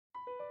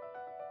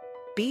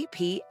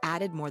BP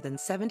added more than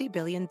 $70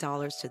 billion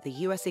to the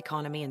U.S.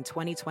 economy in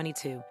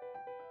 2022.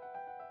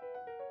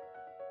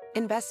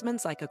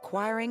 Investments like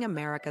acquiring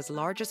America's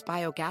largest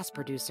biogas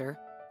producer,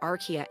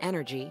 Archaea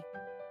Energy,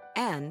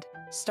 and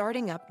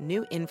starting up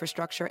new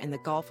infrastructure in the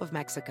Gulf of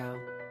Mexico.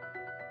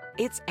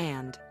 It's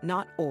and,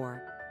 not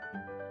or.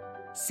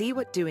 See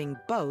what doing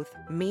both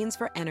means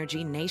for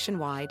energy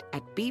nationwide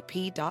at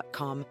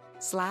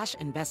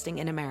bp.com/investing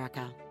in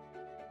America.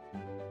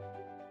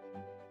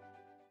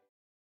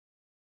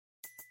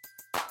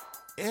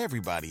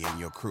 Everybody in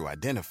your crew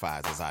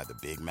identifies as either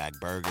Big Mac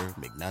Burger,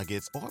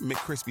 McNuggets, or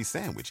McCrispy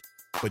Sandwich.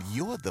 But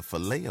you're the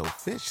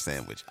Filet-O-Fish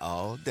Sandwich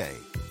all day.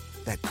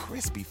 That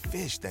crispy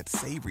fish, that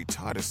savory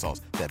tartar sauce,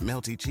 that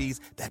melty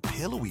cheese, that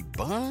pillowy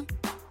bun.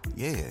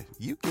 Yeah,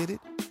 you get it.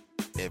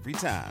 Every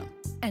time.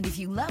 And if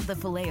you love the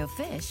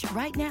Filet-O-Fish,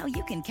 right now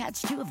you can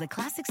catch two of the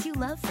classics you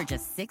love for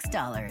just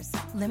 $6.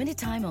 Limited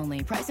time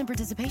only. Price and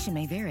participation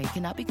may vary.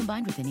 Cannot be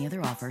combined with any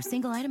other offer.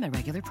 Single item at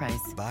regular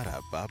price.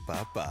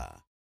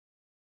 Ba-da-ba-ba-ba.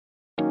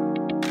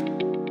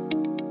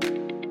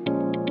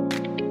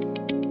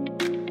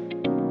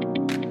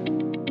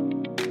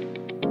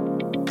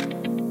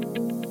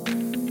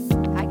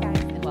 Hi guys,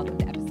 and welcome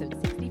to episode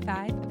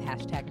 65 of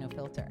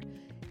 #NoFilter.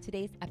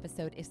 Today's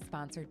episode is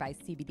sponsored by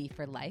CBD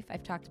for Life.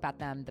 I've talked about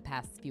them the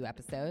past few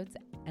episodes,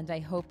 and I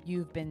hope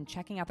you've been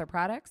checking out their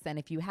products. And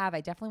if you have,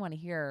 I definitely want to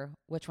hear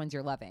which ones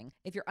you're loving.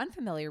 If you're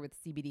unfamiliar with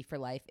CBD for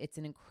Life, it's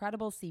an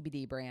incredible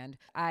CBD brand.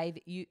 I've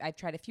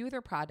tried a few of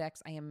their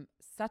products. I am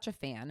such a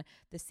fan.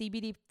 The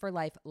CBD for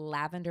Life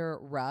lavender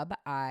rub,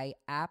 I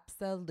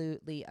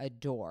absolutely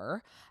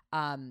adore.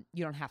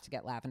 You don't have to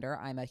get lavender.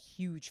 I'm a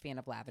huge fan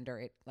of lavender.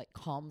 It like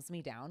calms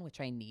me down, which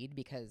I need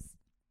because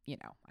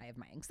I have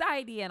my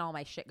anxiety and all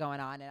my shit going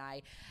on, and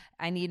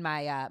I need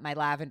my my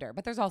lavender.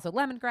 But there's also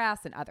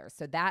lemongrass and others.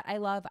 So that I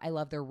love. I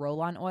love their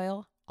roll-on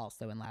oil,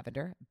 also in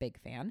lavender. Big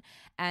fan.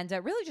 And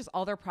really just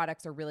all their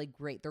products are really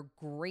great. They're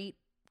great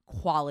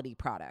quality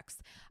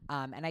products.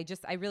 And I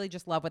really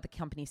just love what the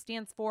company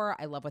stands for.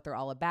 I love what they're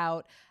all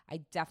about. I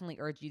definitely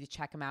urge you to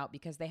check them out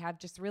because they have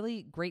just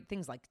really great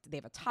things. Like they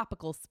have a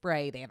topical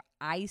spray. They have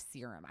eye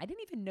serum. I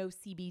didn't even know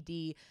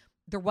CBD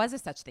there was a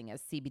such thing as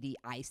CBD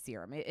eye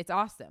serum. It's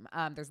awesome.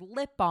 There's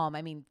lip balm,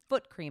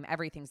 foot cream,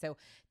 everything. So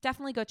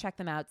definitely go check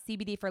them out.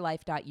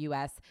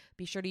 cbdforlife.us.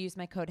 Be sure to use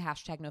my code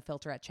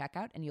 #NoFilter at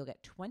checkout and you'll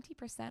get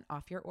 20%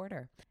 off your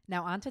order.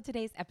 Now on to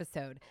today's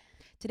episode.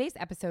 Today's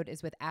episode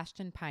is with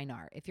Ashton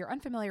Pinar. If you're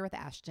unfamiliar with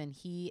Ashton,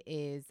 he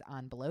is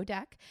on Below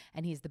Deck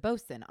and he's the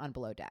bosun on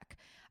Below Deck.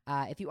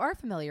 If you are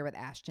familiar with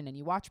Ashton and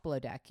you watch Below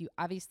Deck, you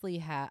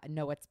obviously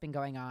know what's been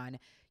going on.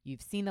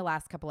 You've seen the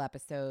last couple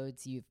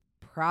episodes. You're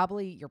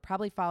probably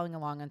following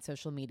along on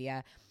social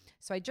media.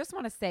 So I just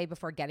want to say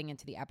before getting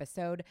into the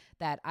episode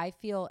that I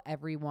feel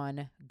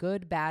everyone,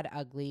 good, bad,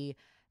 ugly,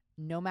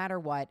 no matter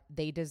what,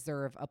 they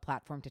deserve a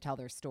platform to tell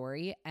their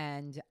story.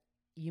 And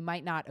you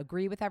might not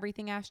agree with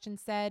everything Ashton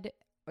said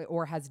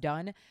or has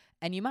done,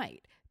 and you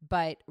might.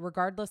 But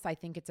regardless, I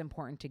think it's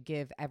important to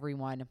give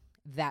everyone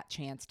that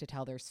chance to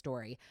tell their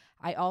story.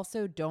 I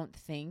also don't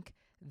think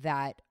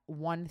that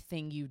one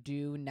thing you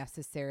do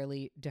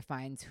necessarily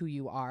defines who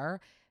you are.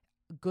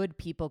 Good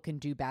people can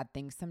do bad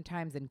things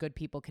sometimes, and good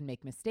people can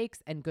make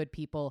mistakes, and good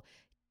people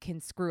can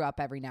screw up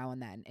every now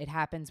and then. It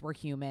happens. We're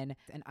human.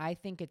 And I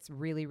think it's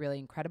really, really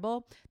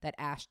incredible that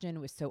Ashton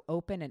was so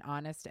open and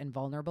honest and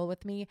vulnerable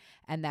with me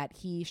and that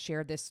he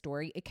shared this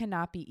story. It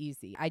cannot be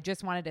easy. I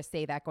just wanted to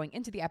say that going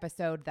into the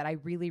episode that I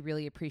really,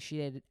 really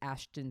appreciated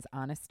Ashton's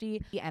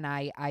honesty. And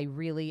I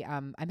really,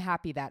 I'm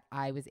happy that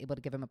I was able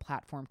to give him a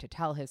platform to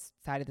tell his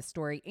side of the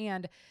story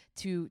and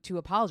to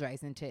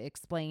apologize and to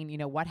explain,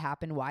 what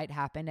happened, why it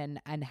happened,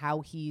 and how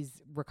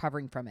he's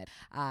recovering from it.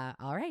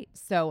 All right.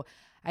 So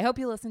I hope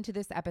you listen to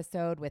this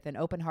episode with an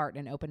open heart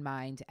and an open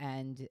mind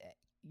and,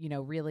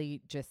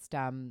 really just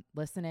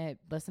listen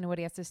to what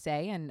he has to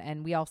say.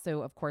 And we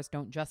also, of course,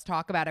 don't just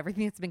talk about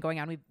everything that's been going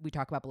on. We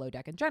talk about Below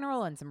Deck in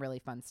general and some really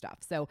fun stuff.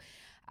 So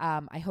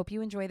I hope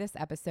you enjoy this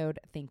episode.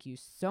 Thank you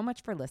so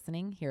much for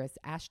listening. Here is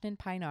Ashton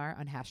Pinar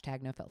on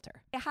 #NoFilter.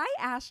 Hi,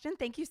 Ashton.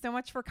 Thank you so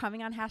much for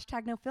coming on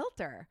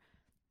 #NoFilter.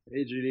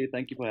 Hey, Judy.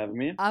 Thank you for having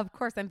me. Of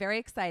course, I'm very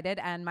excited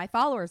and my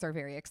followers are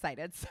very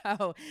excited.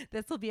 So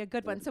this will be a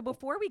good one. So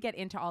before we get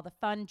into all the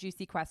fun,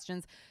 juicy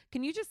questions,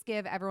 can you just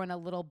give everyone a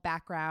little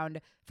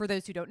background for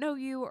those who don't know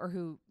you or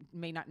who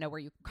may not know where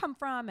you come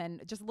from,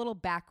 and just a little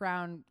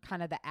background,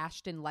 kind of the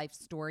Ashton life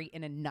story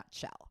in a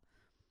nutshell?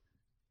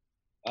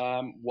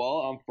 Well,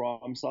 I'm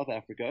from South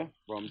Africa,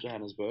 from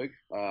Johannesburg,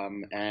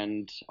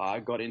 and I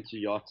got into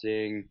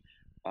yachting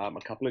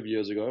a couple of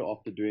years ago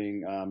after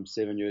doing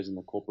 7 years in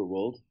the corporate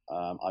world.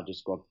 I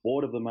just got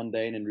bored of the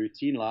mundane and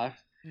routine life,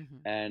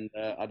 and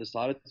I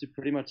decided to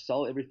pretty much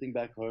sell everything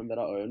back home that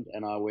I owned,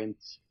 and I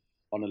went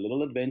on a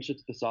little adventure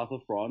to the south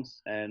of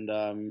France and,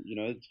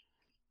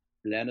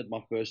 landed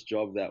my first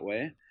job that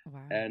way.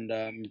 Wow.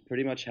 And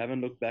pretty much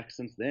haven't looked back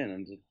since then.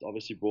 And it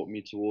obviously brought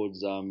me towards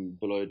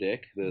Below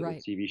Deck,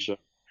 the TV show.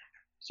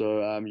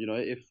 So,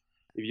 if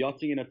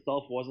yachting in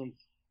itself wasn't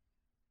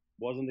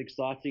wasn't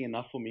exciting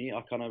enough for me.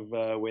 I kind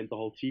of went the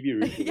whole TV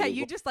route. Yeah,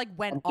 you just like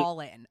went all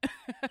in.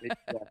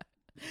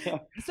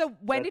 So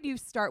when did you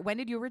start? When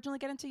did you originally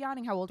get into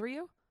yachting? How old were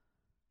you?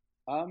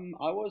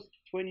 I was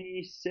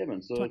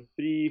 27, so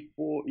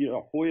 4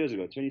 years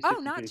ago, 26. Oh,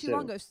 not too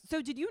long ago.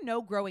 So did you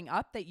know growing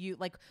up that you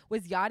like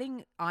was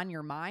yachting on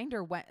your mind,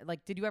 or what?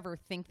 Like, did you ever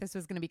think this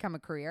was going to become a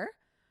career?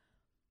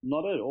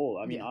 Not at all.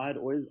 I mean, I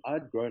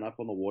had grown up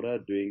on the water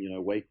doing,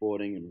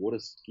 wakeboarding and water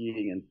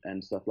skiing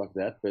and stuff like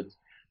that, but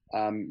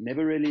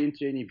never really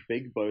into any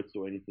big boats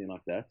or anything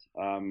like that.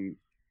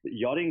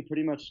 Yachting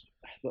pretty much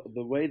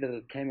the way that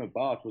it came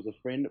about was a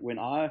friend when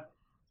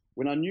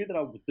I knew that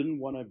I didn't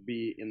want to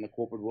be in the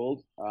corporate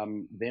world,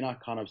 then I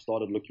kind of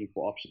started looking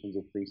for options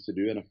of things to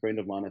do. And a friend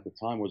of mine at the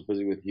time was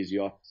busy with his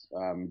yacht,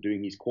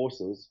 doing his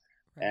courses.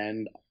 Right.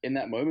 And in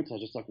that moment, I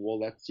was just like, well,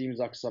 that seems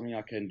like something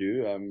I can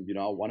do.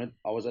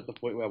 I was at the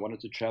point where I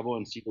wanted to travel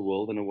and see the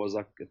world, and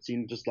it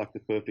seemed just like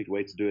the perfect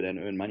way to do it and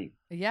earn money.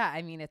 Yeah,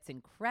 I mean, it's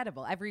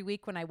incredible. Every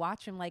week when I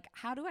watch him, like,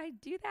 how do I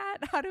do that?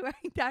 How do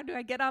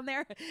I get on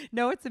there?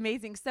 No, it's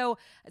amazing. So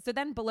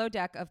then Below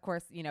Deck, of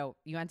course,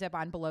 you end up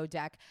on Below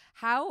Deck.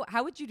 How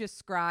would you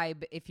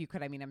describe, if you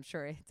could? I mean, I'm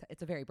sure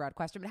it's a very broad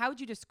question, but how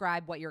would you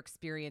describe what your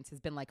experience has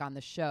been like on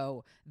the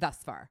show thus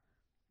far?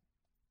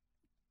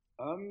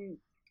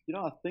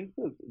 I think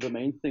the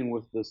main thing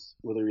with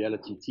a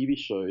reality TV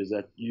show is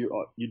that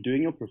you're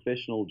doing your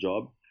professional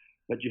job,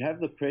 but you have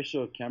the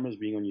pressure of cameras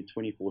being on you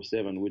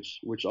 24/7,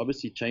 which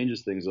obviously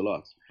changes things a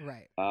lot.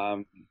 Right.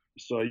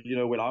 So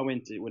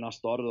when I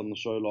started on the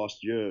show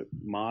last year,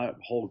 my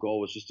whole goal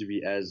was just to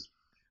be as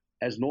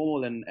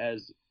normal and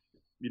as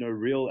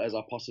real as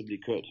I possibly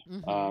could.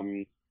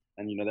 Mm-hmm.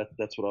 And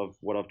that's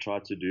what I've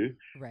tried to do.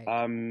 Right.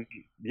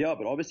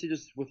 But obviously,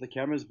 just with the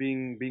cameras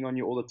being on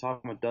you all the time,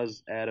 it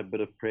does add a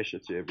bit of pressure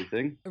to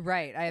everything.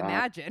 Right. I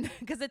imagine,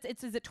 because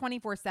is it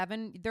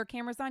 24/7? Their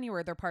cameras on you, or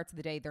are there parts of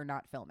the day they're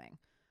not filming?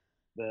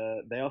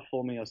 They are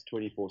filming us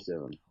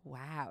 24/7.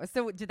 Wow.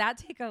 So did that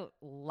take a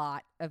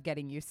lot of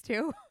getting used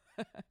to?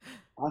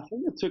 I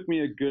think it took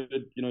me a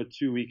good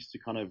 2 weeks to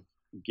kind of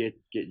get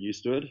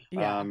used to it.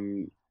 Yeah.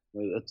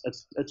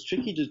 It's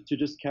tricky to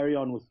just carry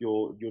on with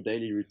your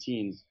daily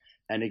routines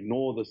and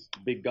ignore this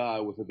big guy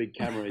with a big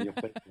camera in your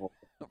face.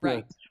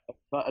 Right.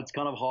 It's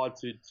kind of hard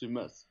to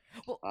miss.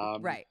 Well,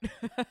 right.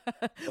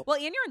 Well,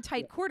 and you're in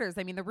tight quarters.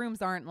 I mean, the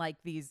rooms aren't like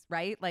these,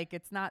 right? Like,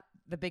 it's not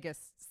the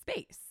biggest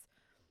space.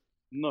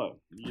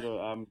 No,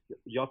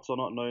 yachts are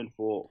not known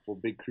for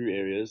big crew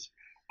areas.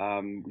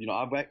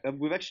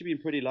 We've actually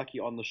been pretty lucky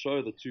on the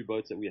show. The two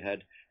boats that we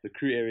had, the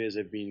crew areas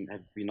have been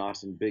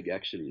nice and big,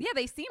 actually. Yeah,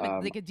 they seem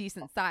like a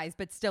decent size,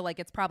 but still, like,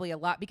 it's probably a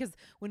lot, because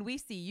when we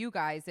see you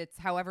guys, it's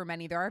however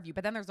many there are of you,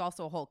 but then there's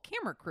also a whole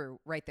camera crew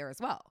right there as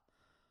well.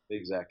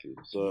 Exactly.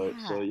 So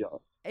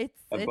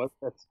it's a boat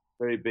that's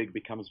very big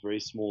becomes very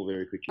small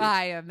very quickly.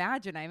 I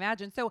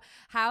imagine. So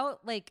how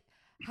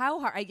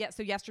hard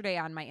so yesterday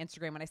on my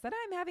Instagram, when I said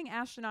I'm having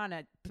Ashton on,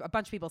 a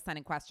bunch of people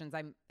sending questions,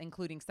 I'm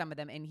including some of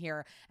them in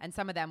here, and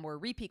some of them were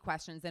repeat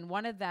questions. And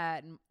one of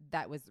that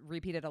was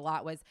repeated a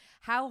lot was,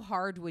 how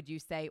hard would you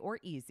say, or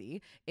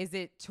easy, is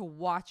it to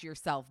watch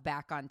yourself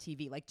back on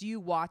TV? Like, do you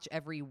watch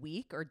every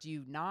week, or do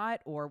you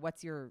not? Or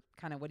what's your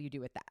what do you do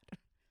with that?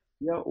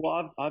 Yeah,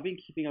 well, I've been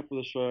keeping up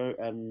with the show,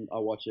 and I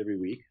watch every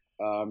week.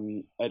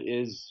 It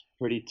is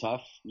pretty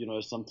tough.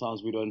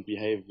 Sometimes we don't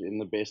behave in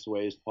the best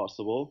ways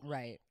possible.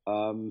 Right.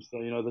 So,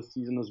 this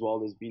season as well,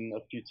 there's been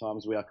a few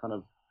times where I kind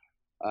of,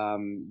 a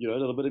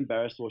little bit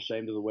embarrassed or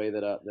ashamed of the way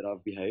that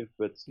I've behaved.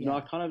 But,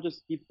 I kind of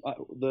just keep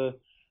the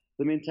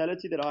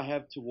mentality that I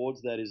have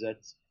towards that is that,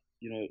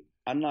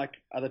 unlike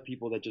other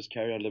people that just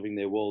carry on living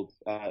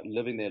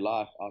their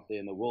life out there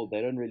in the world, they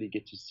don't really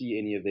get to see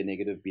any of their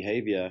negative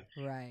behavior.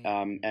 Right.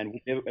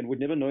 And would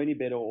never know any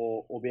better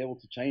or be able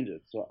to change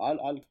it. So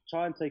I'll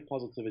try and take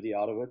positivity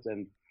out of it.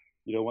 And,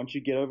 once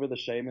you get over the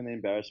shame and the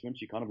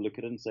embarrassment, you kind of look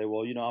at it and say,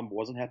 well, I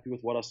wasn't happy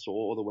with what I saw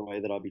or the way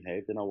that I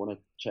behaved, and I want to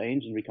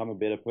change and become a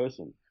better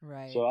person.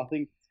 Right. So I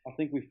think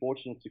we're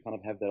fortunate to kind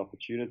of have that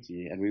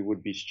opportunity, and we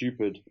would be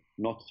stupid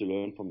not to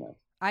learn from that.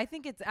 I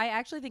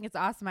actually think it's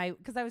awesome.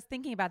 Because I was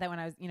thinking about that when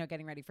I was,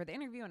 getting ready for the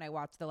interview, and I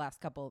watched the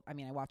last couple, I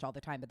watch all the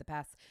time, but the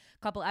past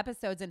couple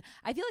episodes. And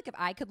I feel like if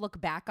I could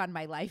look back on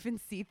my life and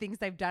see things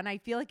I've done, I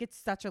feel like it's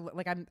such a,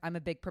 like, I'm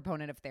a big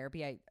proponent of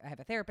therapy. I have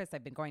a therapist.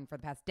 I've been going for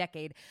the past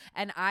decade.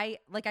 And I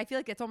feel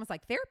like it's almost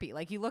like therapy.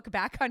 Like, you look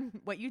back on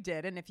what you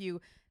did, and if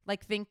you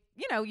think,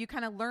 you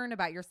kind of learn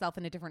about yourself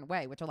in a different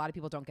way, which a lot of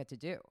people don't get to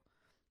do.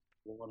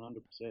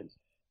 100%.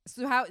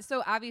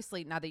 So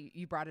obviously, now that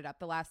you brought it up,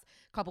 the last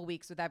couple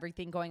weeks with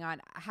everything going on,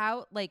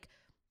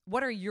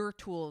 what are your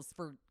tools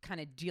for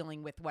kind of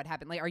dealing with what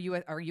happened? Like, are you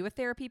a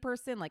therapy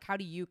person? Like, how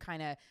do you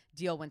kind of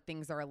deal when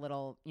things are a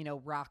little,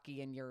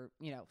 rocky, and your,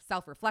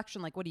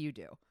 self-reflection? Like, what do you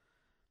do?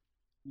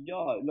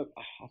 Yeah, look,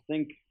 I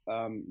think,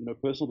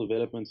 personal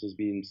development has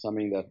been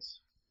something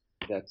that's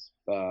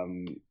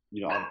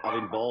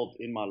I've involved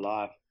in my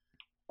life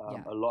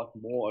a lot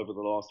more over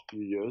the last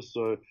few years.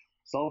 So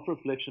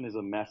self-reflection is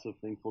a massive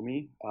thing for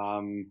me.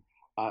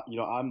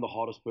 I'm the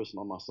hardest person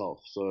on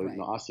myself. So, Right.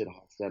 I set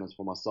high standards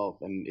for myself.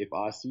 And if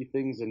I see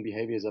things and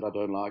behaviors that I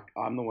don't like,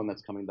 I'm the one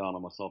that's coming down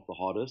on myself the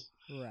hardest.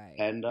 Right.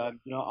 And,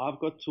 I've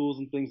got tools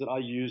and things that I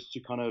use to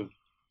kind of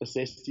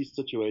assess these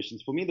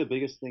situations. For me, the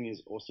biggest thing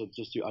is also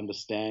just to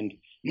understand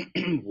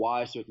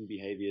why certain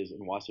behaviors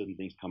and why certain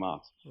things come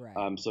out.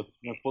 Right. So,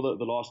 for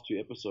the last two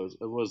episodes,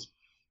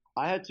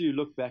 I had to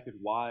look back at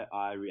why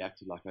I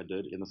reacted like I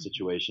did in the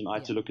situation. I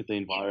had to look at the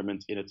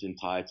environment in its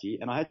entirety,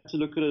 and I had to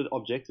look at it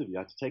objectively.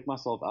 I had to take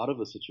myself out of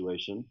the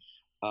situation,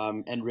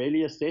 and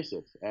really assess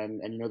it.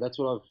 And that's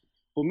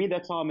for me,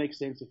 that's how I make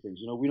sense of things.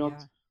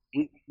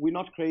 We're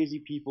not crazy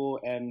people,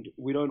 and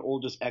we don't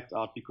all just act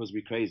out because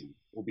we're crazy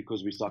or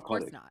because we're Of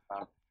course psychotic.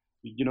 not.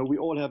 We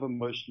all have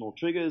emotional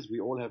triggers. We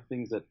all have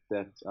things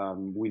that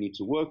we need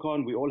to work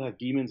on. We all have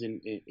demons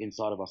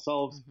inside of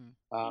ourselves.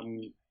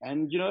 And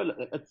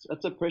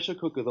it's a pressure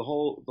cooker. The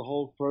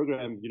whole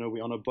program.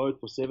 We're on a boat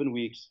for 7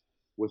 weeks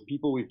with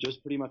people we've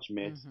just pretty much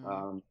met.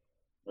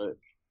 Uh,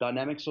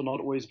 Dynamics are not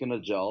always going to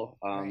gel.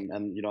 Right.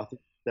 And I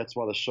think that's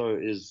why the show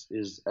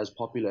is as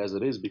popular as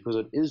it is, because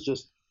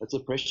it's a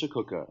pressure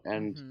cooker,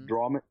 and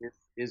drama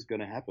is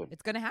going to happen.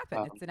 It's going to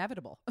happen. It's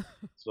inevitable.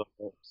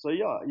 So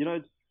yeah,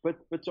 but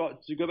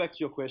to go back to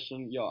your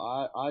question, yeah,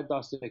 I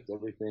dissect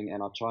everything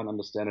and I try and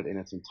understand it in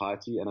its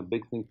entirety. And a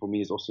big thing for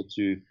me is also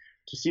to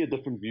see a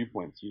different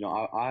viewpoint.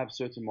 I have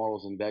certain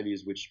morals and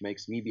values which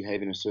makes me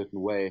behave in a certain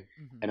way,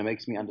 and it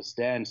makes me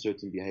understand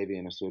certain behavior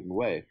in a certain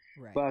way.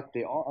 Right. But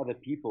there are other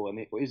people, and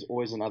there is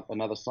always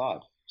another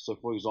side. So,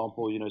 for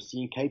example,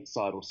 seeing Kate's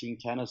side or seeing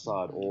Tanner's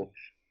side or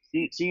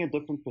seeing a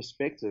different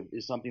perspective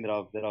is something that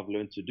I've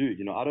learned to do.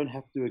 I don't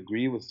have to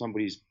agree with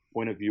somebody's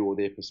point of view or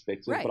their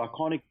perspective, Right. but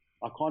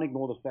I can't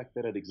ignore the fact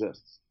that it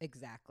exists.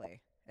 Exactly.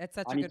 It's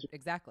such I a need good, to-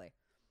 exactly.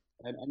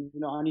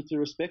 and I need to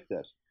respect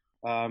that.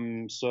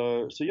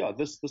 So yeah,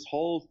 this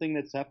whole thing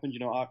that's happened,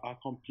 I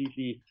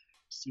completely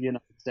see and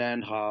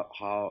understand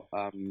how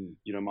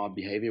my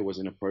behavior was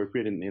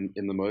inappropriate in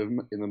the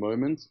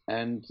moment,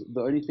 and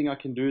the only thing I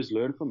can do is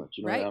learn from it.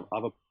 Right.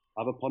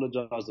 I've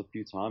apologized a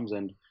few times,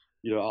 and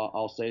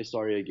I'll say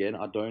sorry again.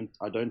 I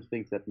don't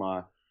think that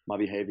my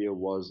behavior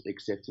was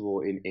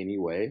acceptable in any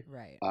way.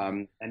 Right.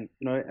 And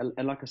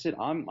like I said,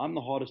 I'm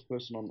the hardest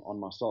person on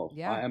myself.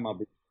 Yeah. I am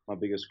my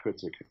biggest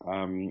critic.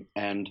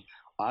 And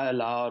I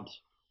allowed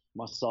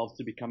myself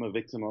to become a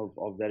victim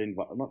of that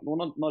environment.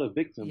 Well, not a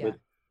victim, Yeah.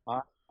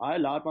 but I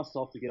allowed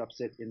myself to get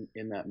upset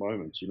in that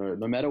moment.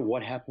 No matter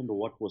what happened or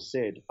what was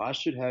said, I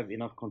should have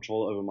enough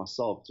control over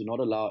myself to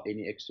not allow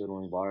any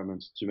external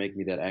environment to make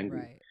me that angry.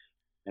 Right.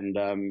 And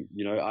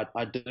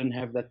I didn't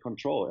have that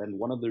control, and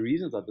one of the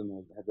reasons I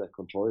didn't have that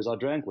control is I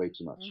drank way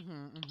too much.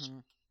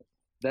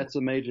 That's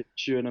a major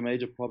issue and a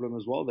major problem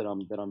as well that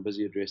I'm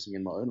busy addressing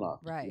in my own life.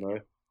 Right.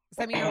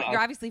 So I mean, you're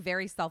obviously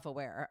very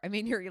self-aware. I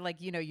mean, you're like,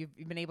 you've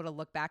been able to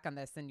look back on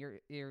this and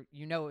you're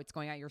what's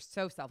going on. You're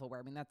so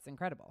self-aware. I mean, that's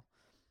incredible.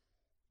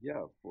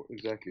 Yeah,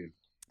 exactly.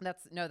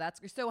 That's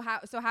so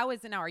how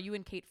is it now? Are you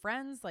and Kate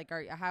friends? Like,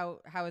 how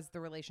has the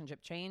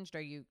relationship changed? Do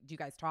you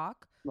guys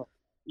talk?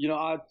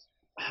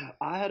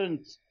 I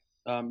hadn't.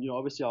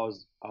 Obviously,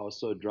 I was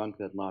so drunk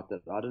that night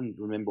that I didn't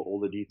remember all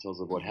the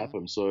details of what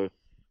happened. So,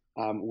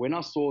 when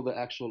I saw the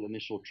actual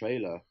initial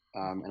trailer,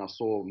 and I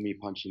saw me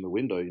punching the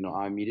window,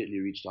 I immediately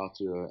reached out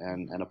to her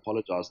and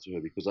apologized to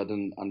her because I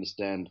didn't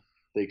understand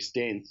the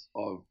extent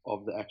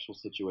of the actual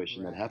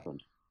situation that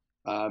happened.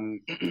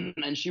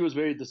 And she was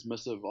very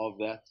dismissive of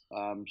that.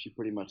 She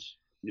pretty much,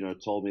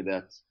 told me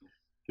that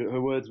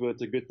her words were,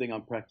 "It's a good thing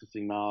I'm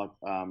practicing now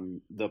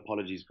the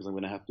apologies because I'm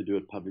going to have to do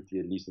it publicly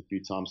at least a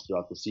few times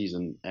throughout the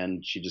season."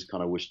 And she just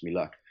kind of wished me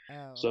luck.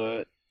 Oh.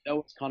 So that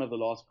was kind of the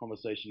last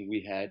conversation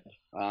we had,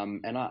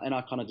 and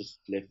I kind of just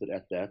left it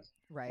at that.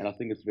 Right. And I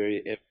think it's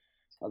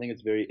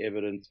very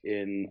evident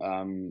in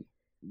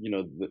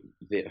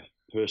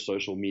her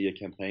social media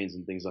campaigns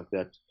and things like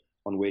that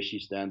on where she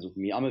stands with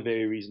me. I'm a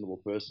very reasonable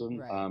person.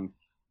 Right.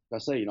 I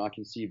say, I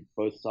can see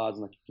both sides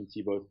and I can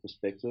see both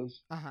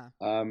perspectives.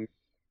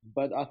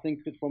 But I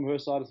think that from her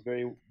side, it's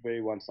very,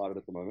 very one-sided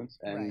at the moment.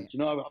 And,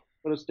 I've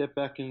got to step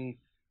back and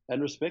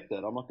respect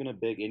that. I'm not going to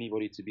beg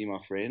anybody to be my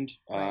friend.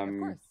 Right, of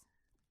course.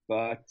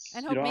 But,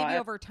 and hope maybe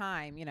over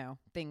time,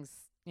 things,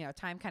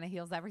 time kind of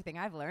heals everything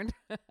I've learned.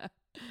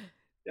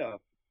 Yeah,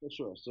 for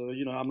sure. So,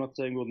 I'm not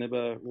saying we'll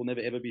never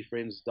ever be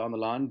friends down the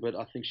line, but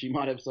I think she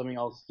might have something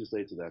else to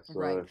say to that. So,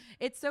 right.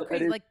 It's so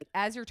crazy. Like,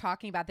 as you're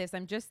talking about this,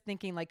 I'm just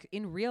thinking, like,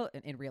 in real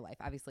life,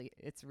 obviously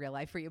it's real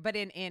life for you, but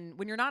in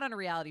when you're not on a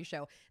reality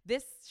show,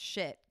 this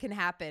shit can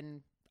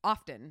happen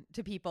often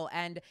to people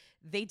and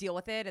they deal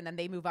with it and then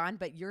they move on.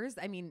 But yours,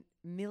 I mean,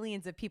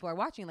 millions of people are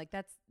watching. Like,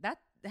 that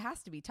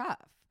has to be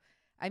tough.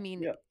 I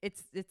mean, yeah.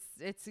 it's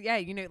yeah,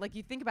 like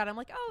you think about it, I'm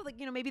like, oh, like,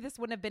 maybe this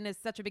wouldn't have been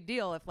such a big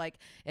deal if like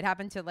it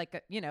happened to like,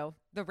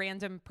 the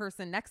random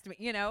person next to me,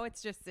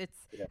 it's just,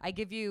 yeah. I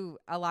give you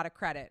a lot of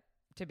credit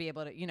to be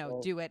able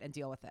to, do it and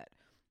deal with it.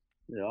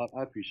 Yeah,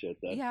 I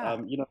appreciate that. Yeah.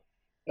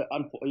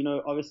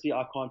 Obviously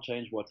I can't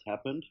change what's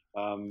happened,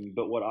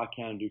 but what I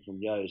can do from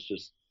here is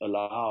just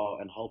allow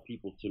and help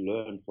people to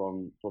learn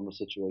from the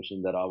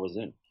situation that I was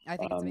in. I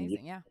think it's Um,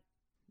 amazing. Yeah,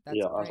 that's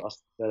yeah, great. I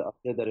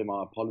said that in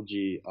my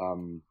apology,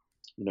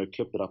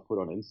 clip that I put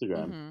on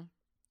Instagram.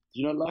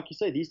 Hmm. Like you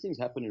say, these things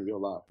happen in real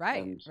life,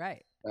 Right,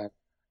 right. and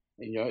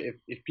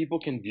if people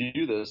can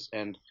view this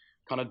and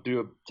kind of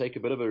take a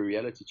bit of a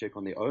reality check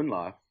on their own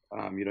life,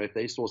 if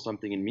they saw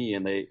something in me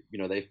and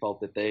they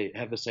felt that they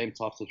have the same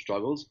types of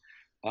struggles,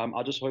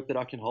 I just hope that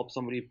I can help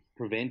somebody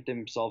prevent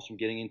themselves from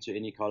getting into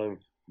any kind of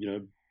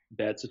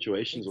bad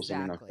situations or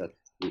something like that Exactly.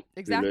 through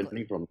Exactly.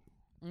 learning from.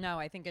 No,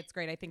 I think it's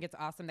great. I think it's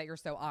awesome that you're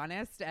so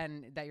honest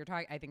and that you're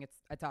talking. I think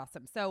it's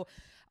awesome. So,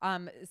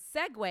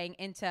 segueing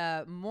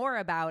into more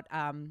about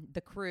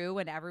the crew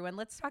and everyone,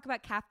 let's talk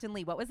about Captain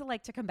Lee. What was it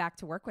like to come back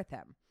to work with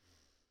him?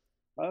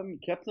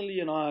 Captain Lee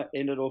and I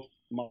ended off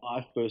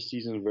my first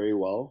season very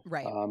well.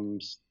 Right.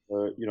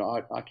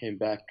 I came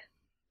back,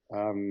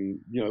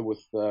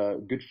 with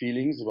good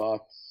feelings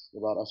about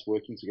us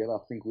working together. I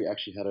think we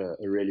actually had a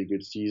really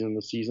good season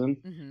this season.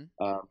 Mm-hmm.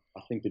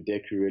 I think the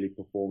deck crew really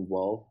performed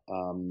well.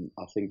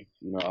 I think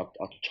our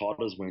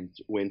charters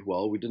went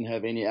well. We didn't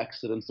have any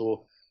accidents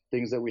or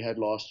things that we had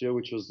last year,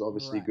 which was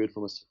obviously Right. good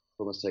from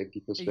a safety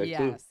perspective.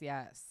 Yes.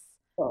 Yes.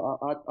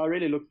 I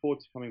really look forward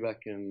to coming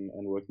back and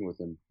working with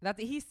him.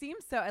 He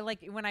seems so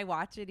like when I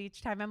watch it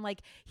each time I'm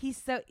like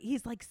he's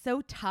like so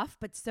tough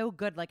but so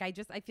good. Like I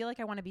feel like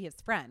I want to be his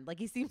friend. Like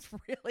he seems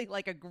really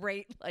like a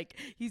great like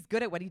he's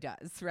good at what he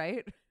does,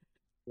 right?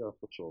 Yeah,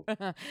 for sure.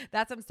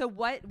 That's so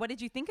what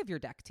did you think of your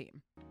deck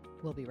team?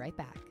 We'll be right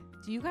back.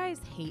 Do you guys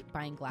hate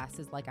buying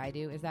glasses like I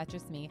do? Is that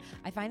just me?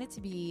 I find it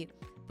to be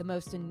the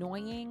most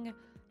annoying,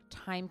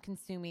 time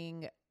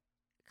consuming,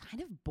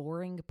 kind of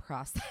boring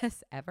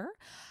process ever.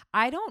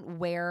 I don't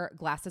wear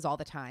glasses all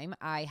the time.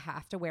 I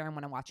have to wear them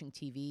when I'm watching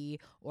TV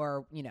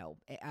or,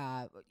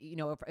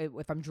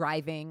 if I'm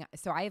driving.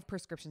 So I have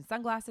prescription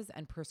sunglasses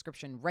and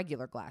prescription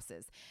regular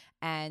glasses.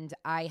 And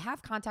I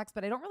have contacts,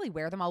 but I don't really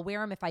wear them. I'll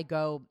wear them if I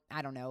go,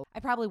 I don't know. I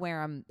probably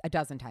wear them a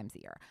dozen times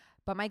a year.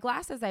 But my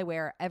glasses I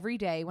wear every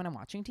day when I'm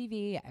watching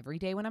TV, every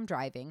day when I'm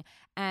driving.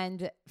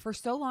 And for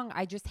so long,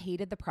 I just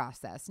hated the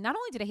process. Not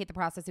only did I hate the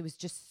process, it was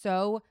just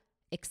so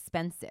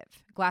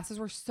expensive. Glasses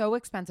were so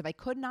expensive. I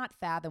could not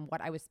fathom what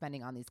I was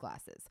spending on these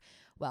glasses.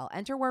 Well,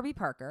 enter Warby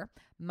Parker.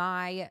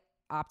 My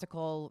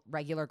optical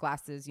regular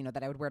glasses,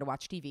 that I would wear to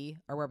watch TV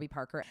are Warby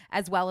Parker,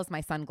 as well as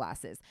my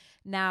sunglasses.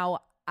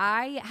 Now,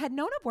 I had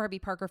known of Warby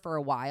Parker for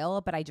a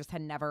while, but I just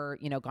had never,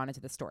 gone into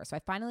the store. So I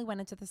finally went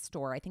into the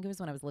store. I think it was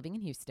when I was living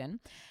in Houston,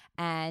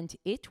 and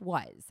it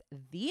was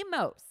the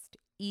most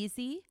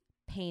easy,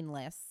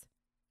 painless,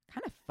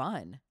 kind of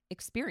fun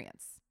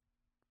experience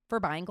for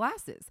buying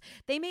glasses.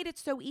 They made it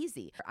so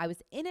easy. I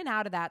was in and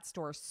out of that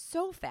store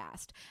so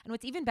fast. And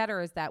what's even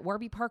better is that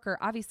Warby Parker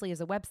obviously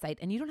is a website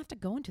and you don't have to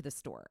go into the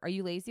store. Are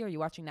you lazy? Are you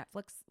watching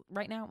Netflix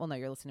right now? Well, no,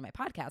 you're listening to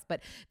my podcast. But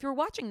if you're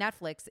watching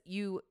Netflix,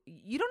 you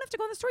don't have to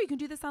go in the store. You can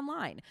do this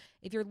online.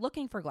 If you're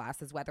looking for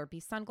glasses, whether it be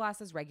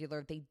sunglasses,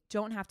 regular, they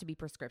don't have to be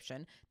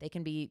prescription. They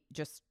can be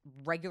just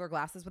regular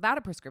glasses without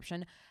a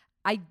prescription.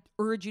 I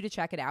urge you to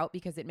check it out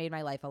because it made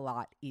my life a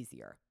lot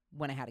easier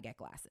when I had to get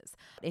glasses.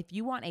 If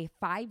you want a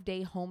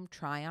 5-day home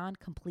try-on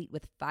complete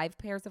with 5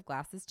 pairs of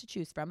glasses to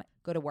choose from,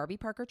 go to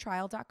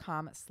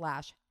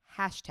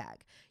warbyparkertrial.com/hashtag.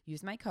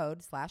 Use my code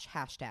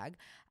 /hashtag,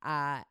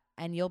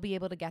 and you'll be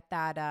able to get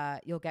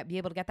that. Be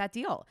able to get that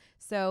deal.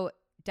 So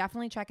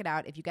definitely check it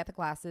out. If you get the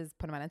glasses,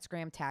 put them on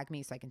Instagram, tag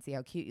me so I can see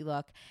how cute you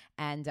look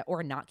and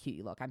or not cute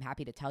you look. I'm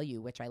happy to tell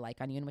you which I like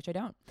on you and which I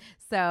don't.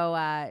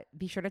 So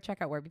be sure to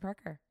check out Warby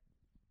Parker.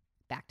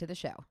 Back to the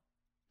show.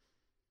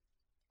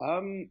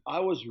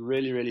 I was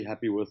really, really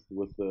happy with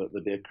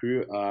the deck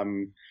crew.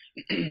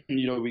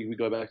 We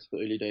go back to the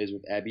early days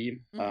with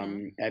Abby.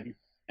 Mm-hmm. Abby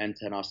and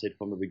Tan, I said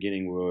from the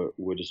beginning,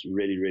 were just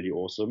really, really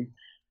awesome.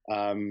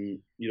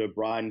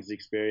 Brian's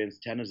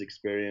experienced, Tanner's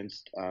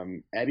experienced.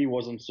 Abby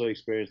wasn't so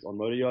experienced on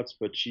motor yachts,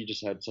 but she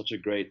just had such a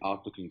great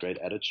outlook and great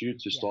attitude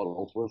to start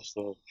off with.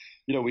 So,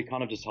 we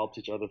kind of just helped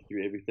each other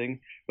through everything.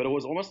 But it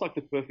was almost like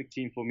the perfect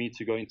team for me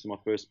to go into my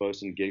first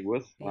bosun gig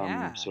with.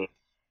 So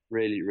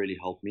really, really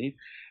helped me.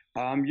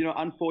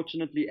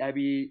 Unfortunately,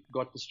 Abby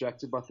got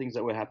distracted by things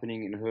that were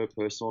happening in her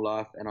personal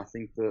life, and I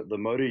think the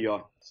motor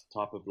yacht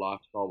type of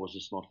lifestyle was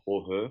just not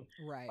for her.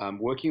 Right.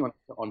 Working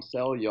on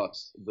sail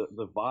yachts,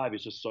 the vibe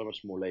is just so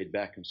much more laid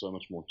back and so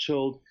much more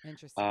chilled.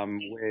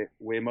 Interesting.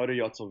 Where motor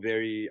yachts are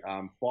very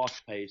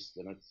fast paced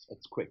and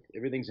it's quick.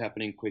 Everything's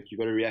happening quick. You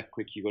got to react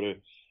quick. You got to,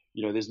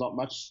 there's not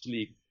much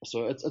sleep,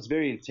 so it's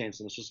very intense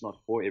and it's just not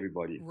for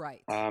everybody.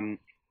 Right. Then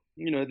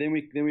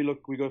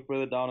we go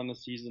further down in the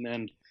season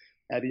and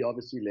Abby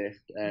obviously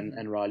left,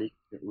 and Riley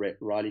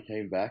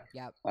came back.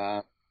 Yep.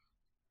 My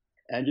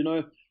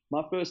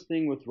first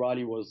thing with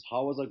Riley was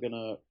how was I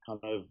gonna kind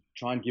of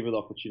try and give her the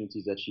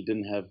opportunities that she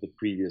didn't have the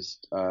previous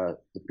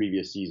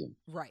season.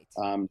 Right.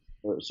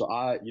 So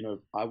I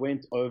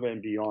went over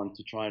and beyond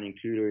to try and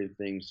include her in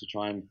things, to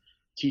try and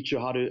teach her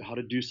how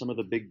to do some of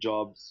the big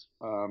jobs.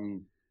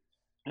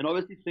 and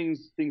obviously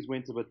things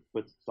went a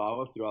bit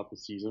sour throughout the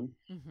season.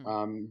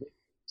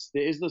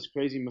 There is this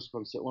crazy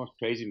misconception, well, not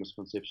crazy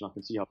misconception. I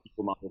can see how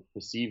people might have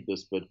perceived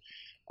this, but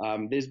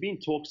there's been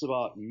talks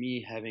about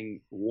me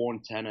having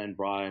warned Tanner and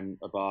Brian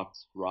about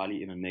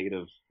Riley in a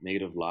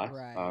negative light,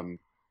 Right.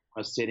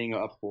 setting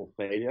her up for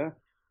failure,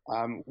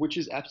 which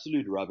is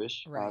absolute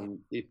rubbish. Right.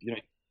 If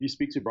you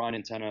speak to Brian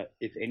and Tanner,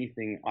 if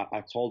anything,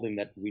 I told them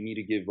that we need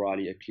to give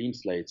Riley a clean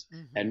slate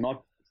and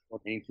not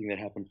anything that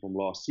happened from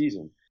last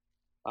season.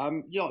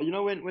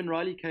 When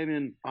Riley came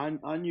in,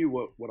 I knew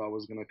what I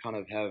was going to kind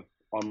of have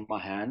on my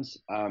hands,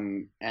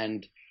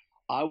 and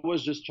I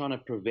was just trying to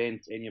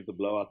prevent any of the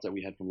blowouts that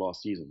we had from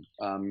last season.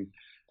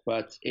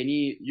 But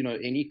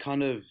any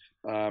kind of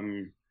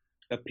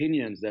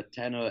opinions that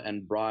Tanner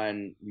and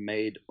Brian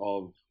made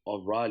of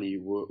Riley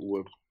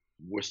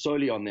were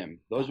solely on them.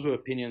 Those were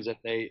opinions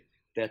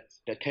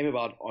that came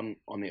about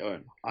on their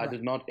own. I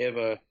did not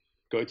ever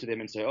go to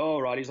them and say, "Oh,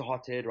 Riley's a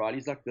hothead,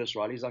 Riley's like this,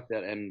 Riley's like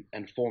that,"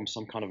 and form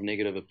some kind of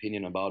negative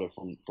opinion about it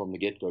from the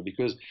get-go,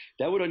 because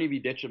that would only be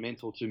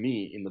detrimental to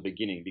me in the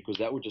beginning, because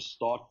that would just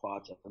start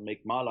fights and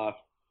make my life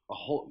a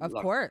whole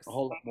lot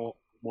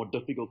more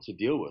difficult to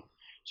deal with.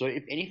 So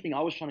if anything,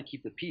 I was trying to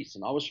keep the peace,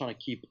 and I was trying to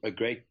keep a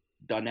great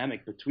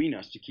dynamic between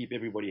us to keep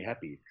everybody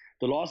happy.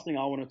 The last thing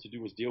I wanted to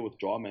do was deal with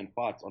drama and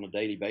fights on a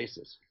daily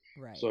basis.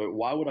 Right. So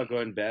why would I go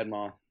and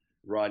badmouth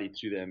Riley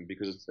to them,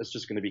 because it's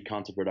just going to be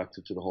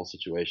counterproductive to the whole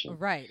situation.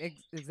 Right.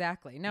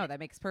 Exactly. No, that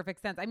makes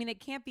perfect sense. I mean, it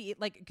can't be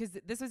like, because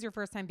this was your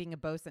first time being a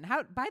bosun.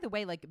 How, by the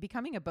way, like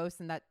becoming a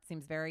bosun, that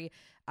seems very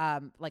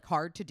like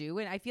hard to do.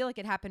 And I feel like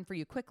it happened for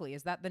you quickly.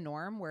 Is that the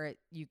norm where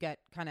you get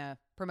kind of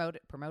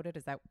promoted?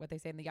 Is that what they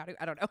say in the yacht?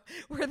 I don't know,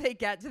 where they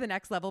get to the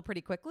next level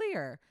pretty quickly,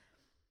 or?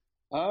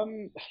 I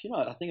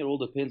think it all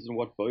depends on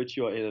what boat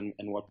you're in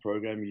and what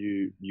program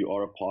you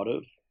are a part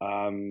of.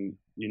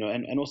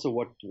 And also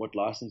what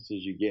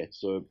licenses you get.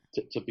 So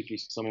typically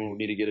someone will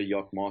need to get a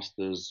yacht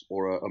master's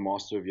or a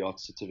master of yacht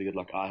certificate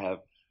like I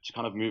have to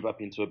kind of move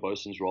up into a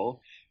bosun's role.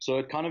 So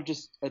it kind of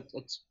just,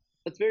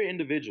 it's very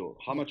individual.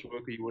 How much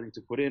work are you willing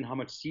to put in? How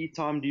much sea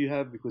time do you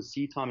have? Because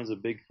sea time is a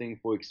big thing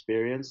for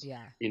experience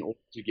in order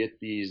to get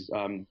these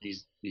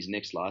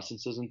next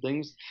licenses and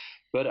things.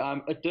 But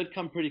it did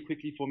come pretty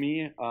quickly for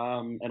me,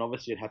 and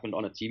obviously it happened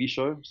on a TV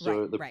show,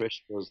 so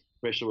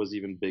pressure was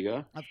even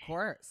bigger. Of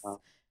course.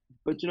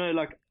 But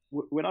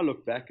when I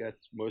look back at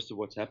most of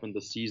what's happened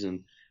this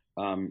season,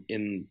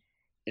 in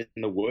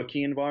the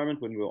working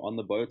environment when we were on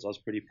the boats, I was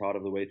pretty proud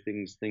of the way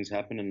things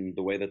happened and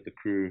the way that the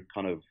crew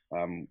kind of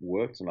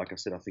worked. And like I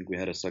said, I think we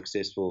had a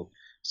successful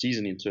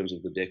season in terms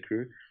of the deck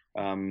crew.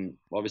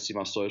 Obviously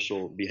my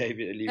social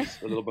behavior leaves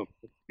a little bit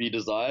to be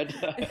desired.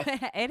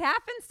 It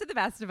happens to the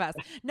best of us.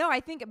 No, I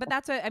think, but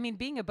that's what I mean,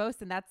 being a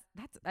bosun, that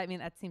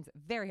seems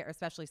very,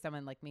 especially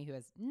someone like me who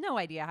has no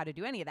idea how to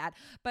do any of that,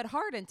 but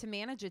hard, and to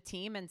manage a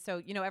team. And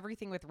so,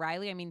 everything with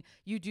Riley, I mean,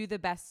 you do the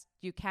best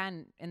you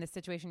can in the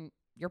situation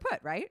you're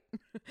put, right?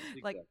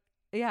 Like,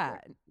 yeah,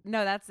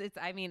 no,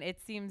 it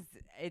seems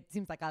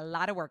like a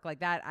lot of work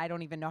like that. I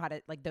don't even know how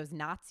to, like, those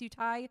knots you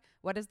tie.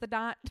 What is the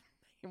knot?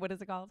 What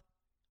is it called?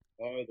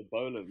 Oh, the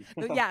bowline.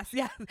 Yes.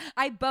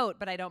 I boat,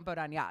 but I don't boat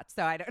on yachts,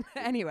 so I don't.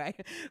 Anyway,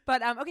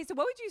 but okay. So,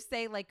 what would you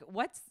say? Like,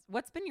 what's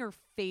been your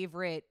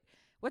favorite?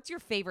 What's your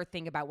favorite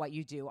thing about what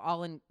you do?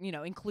 All in,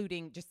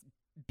 including just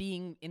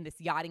being in this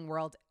yachting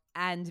world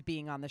and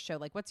being on the show.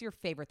 Like, what's your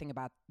favorite thing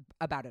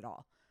about it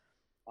all?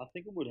 I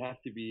think it would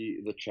have to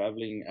be the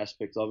traveling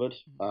aspect of it,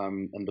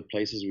 and the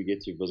places we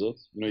get to visit.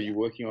 You're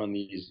working on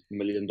these $1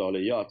 million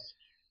yachts.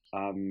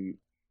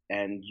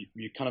 And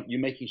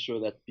you're making sure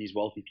that these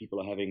wealthy people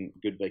are having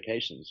good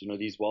vacations.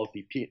 These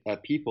wealthy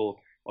people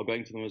are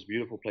going to the most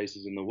beautiful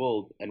places in the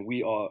world, and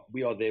we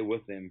are there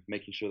with them,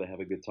 making sure they have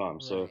a good time.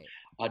 Right. So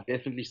I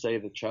definitely say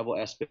the travel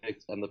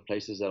aspect and the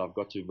places that I've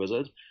got to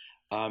visit,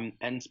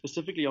 and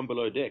specifically on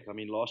Below Deck. I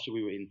mean, last year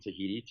we were in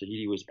Tahiti.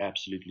 Tahiti was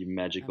absolutely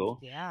magical.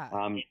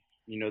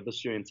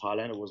 This year in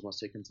Thailand, it was my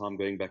second time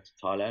going back to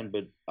Thailand,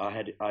 but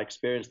I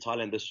experienced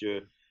Thailand this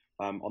year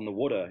on the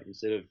water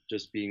instead of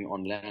just being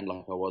on land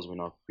like I was when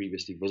I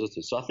previously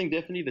visited. So I think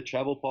definitely the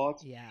travel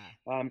part. Yeah.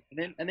 And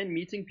then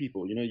meeting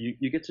people.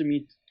 You get to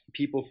meet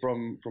people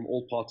from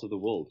all parts of the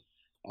world.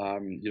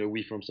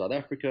 We from South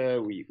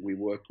Africa, we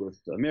worked with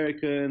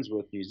Americans,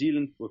 with New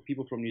Zealand, with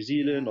people from New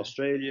Zealand,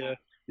 Australia,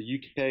 the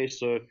UK.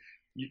 So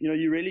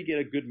you really get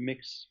a good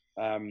mix,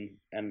 a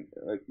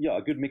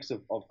good mix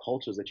of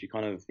cultures that you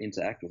kind of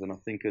interact with, and I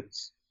think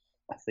it's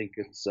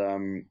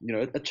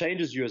it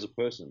changes you as a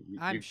person.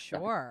 I'm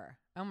sure.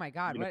 Oh my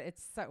God.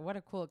 What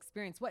a cool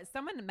experience.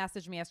 Someone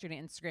messaged me yesterday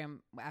on Instagram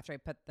after I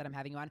put that I'm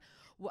having you on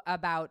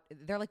about,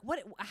 they're like,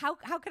 how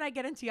can I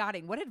get into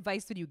yachting? What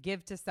advice would you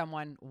give to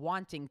someone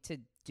wanting to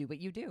do what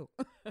you do?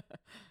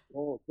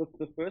 Well,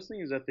 the first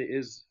thing is that there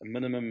is a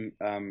minimum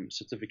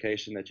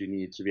certification that you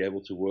need to be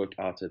able to work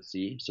out at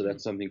sea. So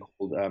that's something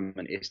called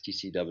an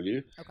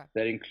STCW. Okay.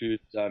 That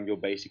includes your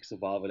basic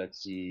survival at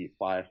sea,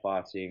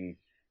 firefighting,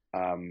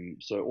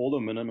 So all the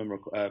minimum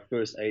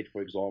first aid,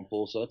 for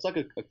example. So it's like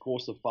a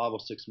course of 5 or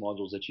 6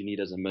 modules that you need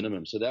as a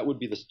minimum. So that would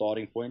be the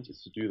starting point,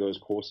 is to do those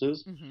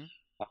courses. Mm-hmm.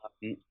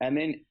 And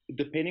then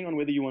depending on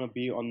whether you want to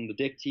be on the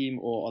deck team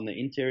or on the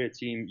interior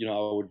team,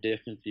 I would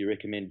definitely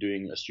recommend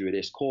doing a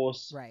stewardess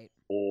course, Right.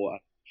 or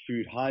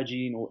food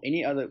hygiene, or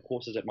any other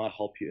courses that might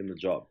help you in the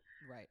job.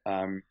 Right.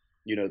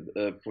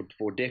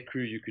 For deck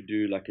crew, you could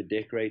do like a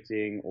deck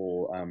rating,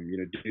 or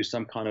do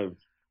some kind of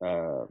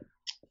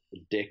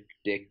deck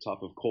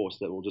type of course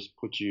that will just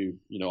put you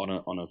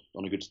on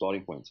a good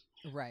starting point.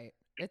 Right.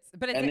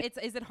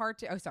 Is it hard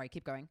to? Oh, sorry.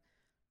 Keep going.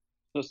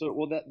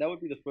 So that would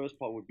be the first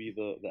part, would be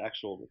the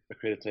actual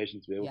accreditation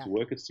to be able to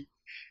work at sea.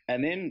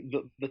 And then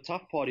the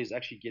tough part is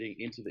actually getting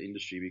into the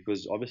industry,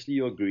 because obviously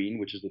you're green,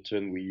 which is the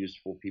term we use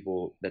for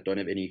people that don't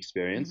have any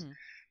experience.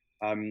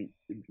 Mm-hmm.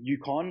 You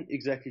can't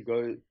exactly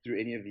go through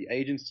any of the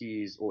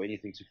agencies or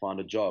anything to find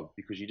a job,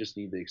 because you just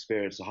need the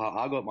experience. So how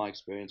I got my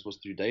experience was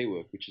through day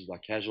work, which is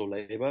like casual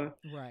labor.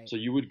 Right. So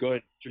you would go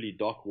and actually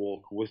dock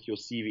walk with your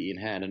CV in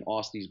hand and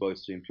ask these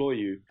boats to employ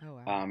you. Oh,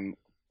 wow.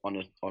 On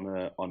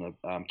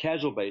a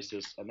casual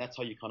basis, and that's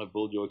how you kind of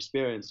build your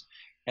experience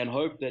and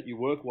hope that you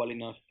work well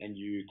enough and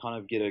you kind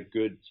of get a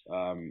good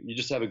you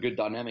just have a good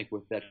dynamic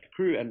with that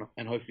crew,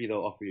 and hopefully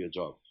they'll offer you a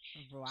job.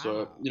 Wow.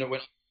 So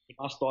when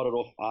I started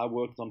off, I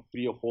worked on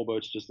 3 or 4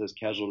 boats just as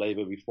casual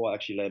labor before I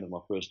actually landed my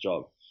first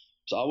job.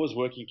 So I was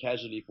working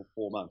casually for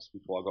 4 months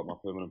before I got my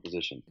permanent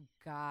position.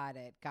 Got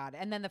it.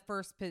 And then the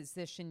first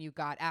position you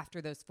got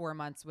after those 4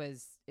 months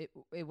was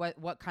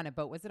what kind of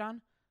boat was it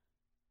on?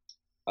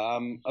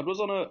 It was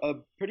on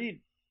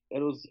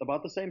it was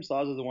about the same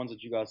size as the ones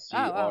that you guys see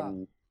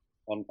on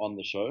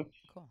the show.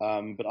 Cool.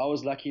 But I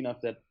was lucky enough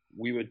that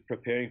we were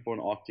preparing for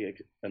an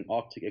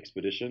Arctic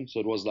expedition. So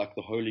it was like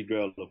the holy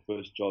grail of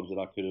first jobs that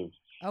I could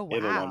have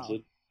ever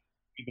wanted.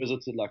 We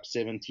visited like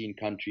 17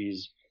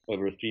 countries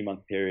over a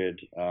 3-month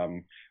period.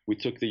 We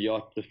took the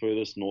yacht the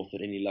furthest north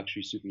that any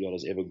luxury super yacht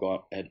has ever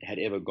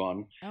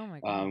gone. Oh my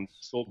gosh. We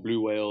saw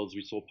blue whales,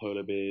 we saw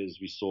polar bears,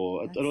 it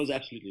was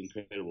absolutely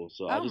incredible.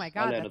 So my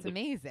God, that's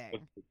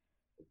amazing.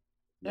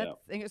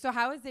 So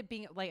how is it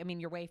being, like, I mean,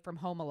 you're away from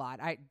home a lot.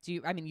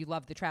 You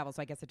love the travel,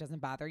 so I guess it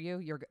doesn't bother you.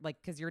 You're like,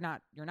 because you're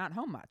not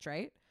home much,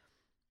 right?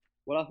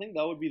 Well, I think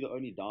that would be the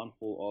only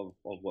downfall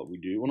of what we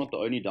do. Well, not the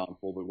only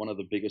downfall, but one of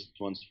the biggest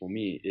ones for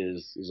me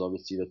is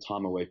obviously the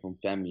time away from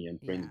family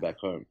and friends back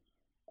home.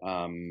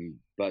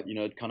 But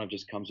it kind of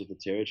just comes with the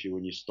territory.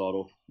 When you start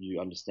off, you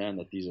understand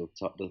that these are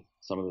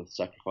some of the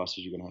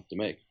sacrifices you're going to have to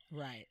make.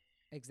 Right.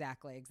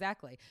 Exactly.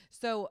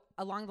 So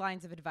along the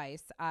lines of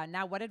advice,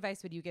 now what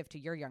advice would you give to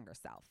your younger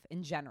self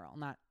in general,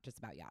 not just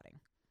about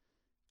yachting?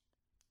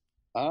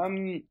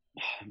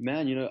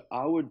 Man,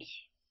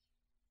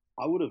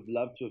 I would have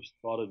loved to have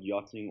started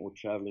yachting or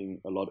traveling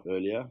a lot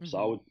earlier. Mm-hmm.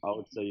 So I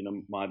would say,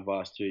 my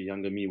advice to a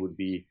younger me would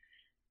be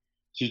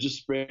to just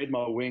spread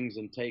my wings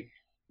and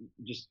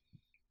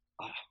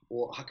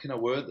or how can I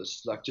word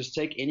this? Like, just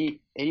take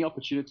any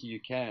opportunity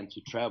you can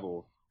to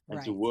travel and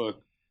to work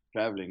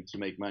traveling to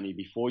make money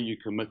before you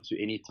commit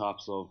to any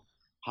types of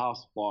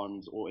house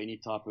bonds or any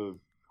type of,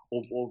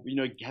 or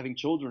having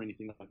children or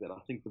anything like that. I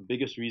think the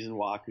biggest reason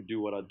why I could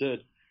do what I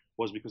did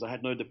was because I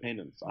had no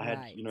dependence. I had,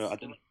 I didn't have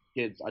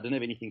kids. I didn't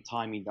have anything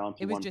tying me down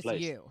to one place. It was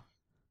just you.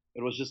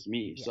 It was just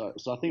me. Yeah.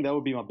 So I think that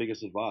would be my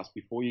biggest advice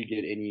before you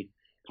get any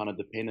kind of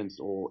dependence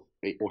or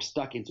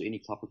stuck into any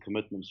type of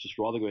commitments. Just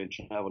rather go and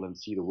travel and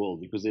see the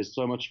world, because there's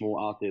so much more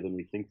out there than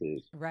we think there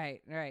is.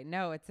 Right.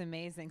 No, it's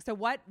amazing. So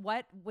what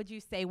would you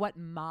say? What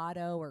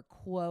motto or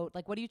quote?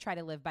 Like, what do you try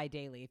to live by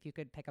daily? If you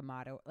could pick a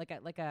motto,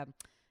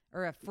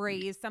 or a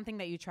phrase, something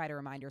that you try to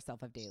remind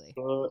yourself of daily.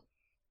 So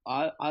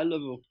I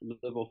live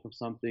off of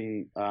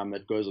something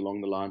that goes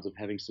along the lines of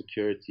having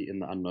security in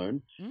the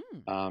unknown.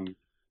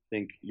 I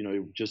think,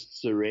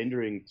 just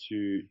surrendering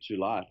to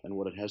life and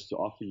what it has to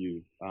offer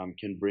you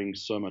can bring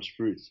so much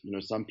fruit.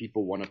 Some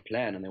people want a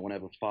plan and they want to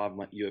have a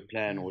 5-year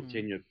plan or a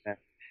 10-year plan,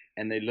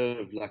 and they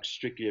live like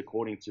strictly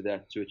according to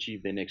that to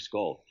achieve their next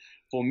goal.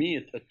 For me,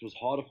 it was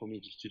harder for me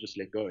to just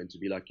let go and to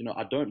be like,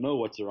 I don't know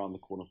what's around the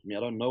corner for me. I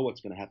don't know what's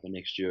going to happen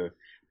next year.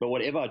 But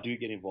whatever I do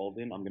get involved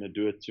in, I'm going to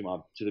do it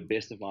to the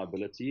best of my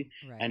ability.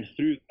 Right. And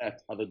through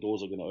that, other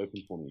doors are going to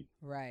open for me.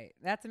 Right.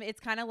 It's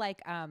kind of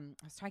like, I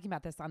was talking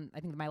about this on, I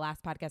think, my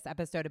last podcast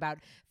episode about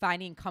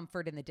finding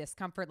comfort in the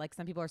discomfort. Like,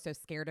 some people are so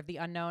scared of the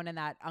unknown and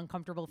that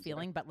uncomfortable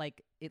feeling, but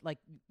it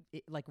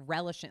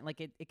relish it.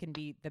 Like, it can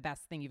be the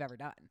best thing you've ever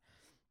done.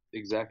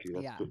 Exactly.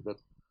 That's good.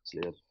 That's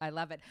it. I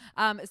love it.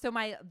 So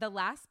the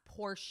last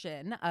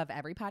portion of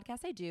every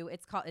podcast I do,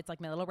 it's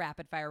like my little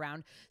rapid fire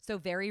round. So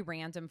very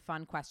random,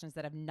 fun questions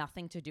that have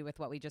nothing to do with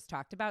what we just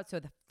talked about. So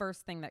the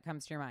first thing that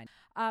comes to your mind.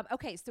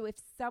 Okay. So if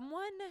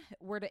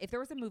there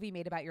was a movie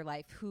made about your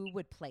life, who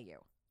would play you?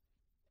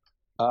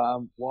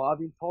 Well, I've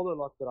been told a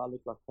lot that I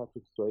look like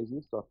Patrick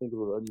Swayze, so I think it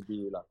would only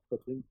be like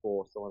fitting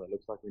for someone that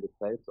looks like me to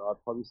play it. So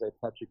I'd probably say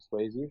Patrick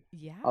Swayze.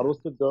 Yeah. I'd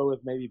also go with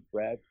maybe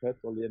Brad Pitt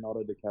or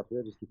Leonardo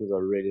DiCaprio, just because I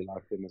really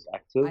like them as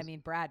actors. I mean,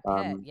 Brad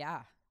Pitt,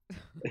 yeah.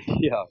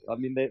 Yeah, I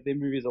mean, their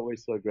movies are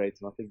always so great,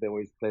 and I think they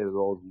always play the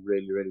roles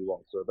really, really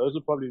well. So those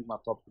are probably my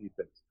top three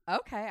picks.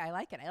 Okay, I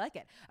like it. I like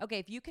it. Okay,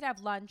 if you could have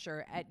lunch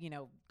or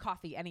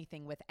coffee,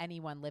 anything with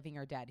anyone living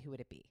or dead, who would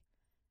it be?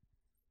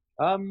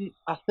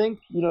 I think,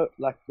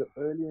 like the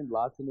early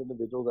enlightened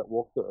individuals that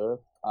walked the earth,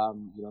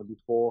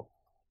 before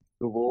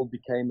the world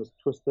became as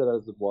twisted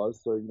as it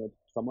was. So,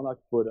 someone like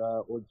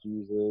Buddha or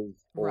Jesus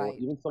or Right.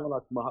 even someone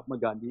like Mahatma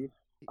Gandhi,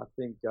 I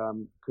think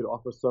could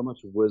offer so much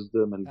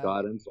wisdom and Oh,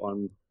 guidance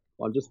on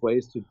just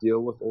ways to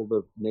deal with all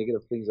the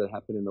negative things that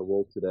happen in the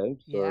world today.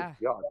 So, yeah.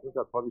 yeah, I think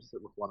I'd probably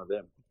sit with one of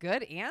them.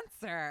 Good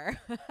answer.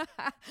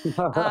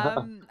 All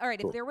right.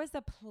 If Cool. there was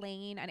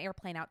an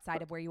airplane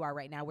outside of where you are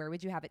right now, where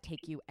would you have it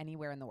take you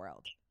anywhere in the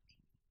world?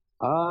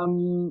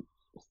 Um,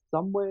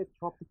 Somewhere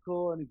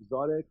tropical and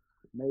exotic,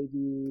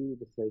 maybe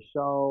the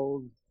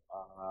Seychelles,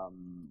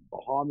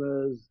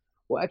 Bahamas.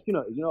 Well, actually,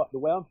 no. The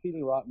way I'm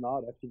feeling right now,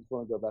 I actually just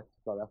want to go back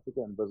to South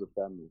Africa and visit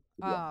family.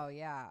 To be Oh,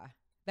 yeah.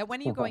 When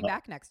are you going honest.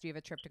 back next? Do you have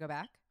a trip to go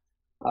back?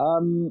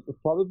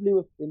 Probably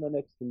within the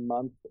next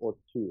month or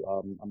two,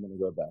 I'm gonna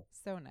go back.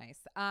 So nice.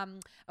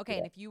 Okay. Yeah.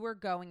 And if you were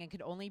going and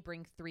could only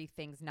bring three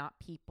things, not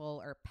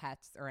people or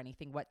pets or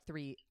anything, what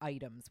three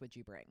items would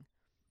you bring?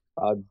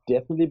 I'll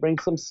definitely bring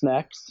some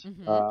snacks.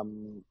 Mm-hmm.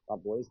 I'm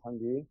always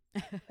hungry.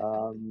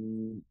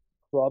 Um,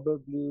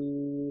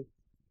 Probably.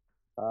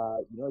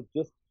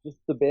 Just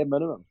the bare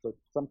minimum. So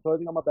some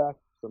clothing on my back,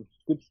 some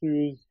good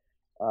shoes,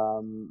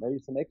 maybe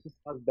some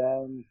exercise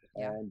bands,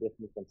 Yeah. and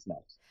definitely some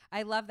snacks.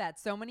 I love that.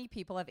 So many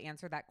people have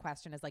answered that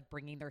question as like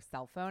bringing their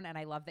cell phone. And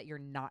I love that you're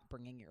not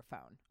bringing your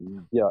phone.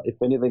 Yeah,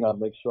 if anything, I'd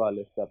make sure I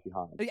left that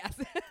behind. Yes,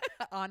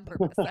 on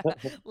purpose.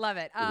 Love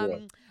it. Yeah.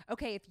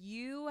 Okay, if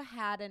you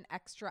had an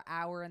extra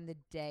hour in the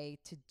day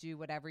to do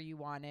whatever you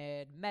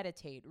wanted,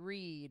 meditate,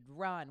 read,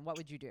 run, what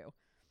would you do?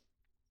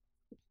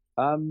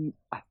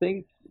 I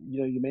think,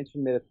 you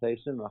mentioned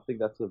meditation, and I think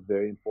that's a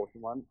very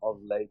important one. Of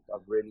late,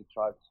 I've really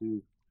tried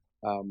to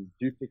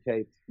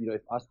duplicate,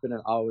 if I spend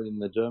an hour in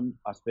the gym,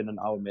 I spend an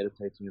hour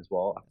meditating as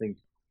well. I think,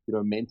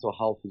 mental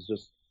health is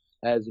just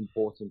as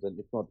important and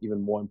if not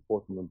even more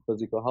important than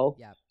physical health.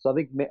 Yep. So I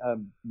think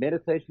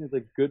meditation is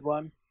a good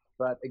one.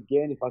 But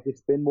again, if I could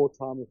spend more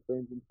time with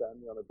friends and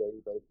family on a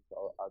daily basis,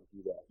 I'd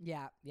do that.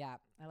 Yeah, yeah,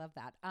 I love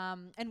that.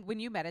 And when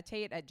you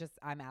meditate,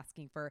 I'm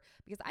asking for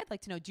because I'd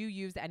like to know: do you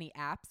use any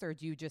apps, or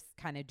do you just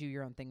kind of do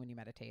your own thing when you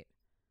meditate?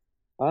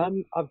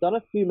 I've done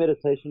a few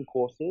meditation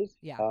courses.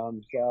 Yeah.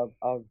 So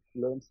I've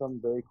learned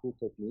some very cool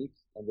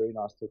techniques and very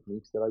nice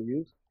techniques that I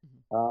use.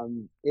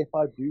 Hmm. If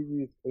I do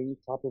use any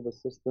type of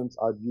assistance,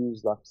 I'd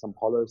use like some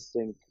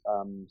HoloSync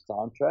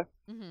soundtrack.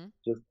 Hmm.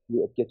 Just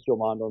it gets your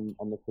mind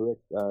on the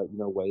correct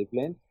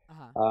wavelength.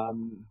 Uh-huh.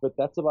 But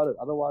that's about it.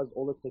 Otherwise,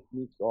 all the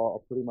techniques are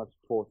pretty much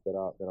taught that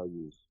I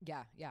use.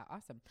 Yeah, yeah,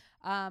 awesome.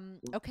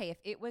 Okay, if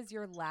it was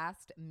your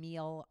last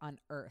meal on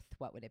Earth,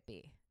 what would it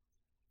be?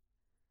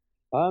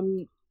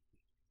 Um,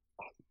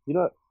 You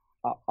know,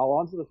 I'll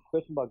answer this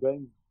question by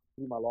going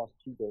through my last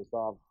 2 days.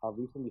 So I've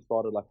recently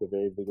started like a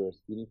very vigorous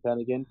eating plan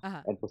again,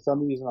 Uh-huh. and for some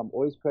reason I'm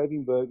always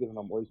craving burgers and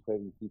I'm always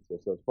craving pizza.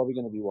 So it's probably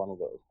going to be one of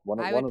those, I one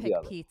would or the pick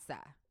other. pizza.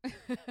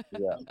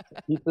 Yeah,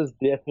 pizza's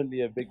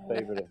definitely a big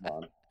favorite of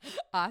mine.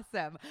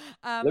 Awesome.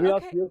 Let me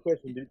ask Okay. you a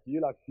question. Do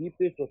you like deep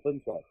dish or thin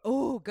crust?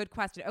 Oh, good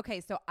question.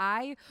 Okay, so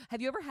have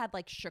you ever had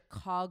like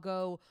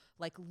Chicago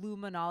like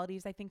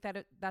Luminolities? I think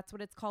that's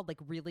what it's called, like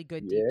really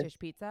good deep Yes, dish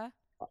pizza.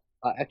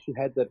 I actually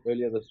had that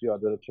earlier this year. I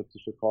did a trip to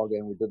Chicago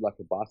and we did like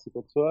a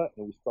bicycle tour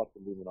and we stopped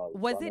at Illuminati. So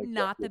Was I know it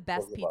not exactly the what you're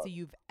best talking pizza about.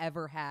 you've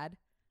ever had?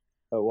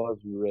 It was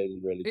really,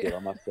 really good, I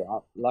must say.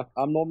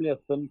 I'm normally a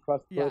thin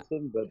crust Yeah.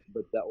 person, but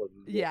that was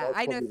that Yeah, was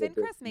I know probably the thin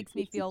best crust deep makes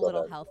me dish feel a pizza I've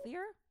little had.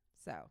 healthier.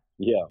 So,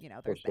 Yeah,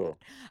 for there's sure. that.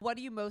 What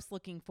are you most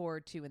looking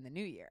forward to in the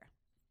new year?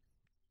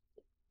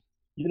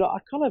 I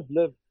kind of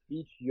live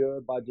each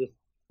year by just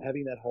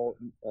having that whole,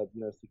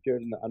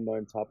 security in the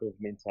unknown type of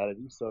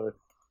mentality. So,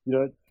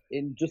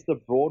 in just a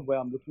broad way,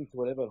 I'm looking to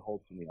whatever it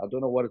holds for me. I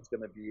don't know what it's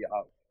going to be.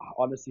 I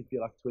honestly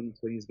feel like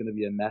 2020 is going to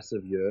be a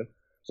massive year.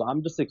 So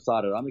I'm just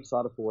excited. I'm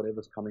excited for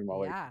whatever's coming my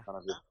way to Yeah. kind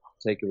of just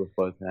take it with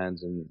both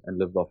hands and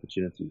live the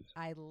opportunities.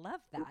 I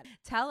love that.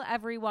 Tell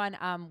everyone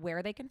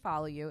where they can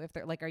follow you if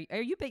they're like, are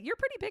you big? You're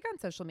pretty big on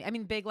social media. I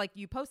mean, big like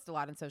you post a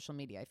lot on social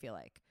media. I feel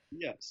like.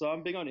 Yeah, so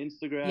I'm big on Yeah.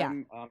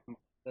 Instagram.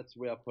 That's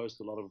where I post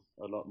a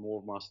lot more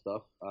of my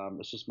stuff.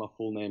 It's just my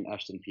full name,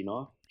 Ashton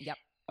Pinar. Yep.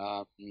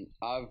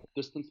 I've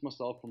distanced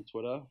myself from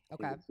Twitter. I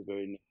Okay. think it's a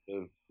very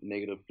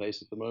negative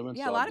place at the moment.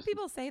 Yeah, So a I lot of just,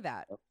 people say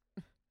that.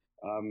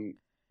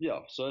 yeah.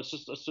 So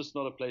it's just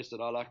not a place that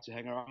I like to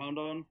hang around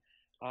on.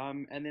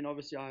 And then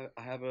obviously I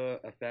have a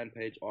fan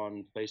page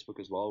on Facebook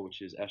as well,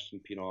 which is Ashton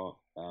Pinar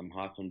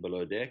hyphen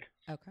below deck.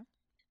 Okay.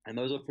 And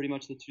those are pretty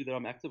much the two that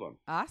I'm active on.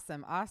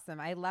 Awesome.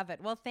 Awesome. I love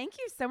it. Well, thank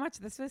you so much.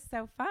 This was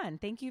so fun.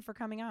 Thank you for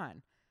coming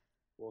on.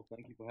 Well,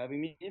 thank you for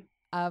having me.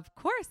 Of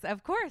course.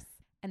 Of course.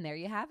 And there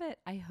you have it.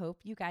 I hope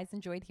you guys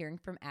enjoyed hearing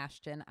from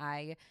Ashton.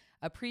 I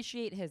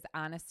appreciate his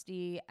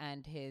honesty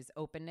and his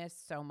openness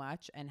so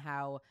much, and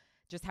how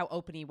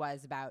open he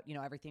was about,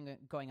 everything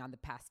going on the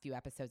past few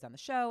episodes on the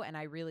show. And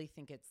I really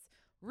think it's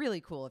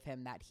really cool of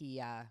him that he's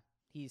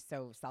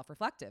so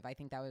self-reflective. I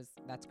think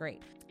that's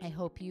great. I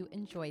hope you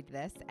enjoyed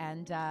this.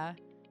 And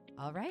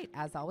all right,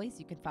 as always,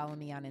 you can follow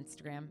me on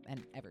Instagram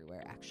and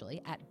everywhere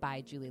actually at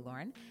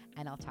 @ByJulieLauren.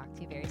 And I'll talk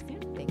to you very soon.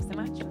 Thanks so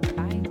much.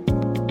 Bye.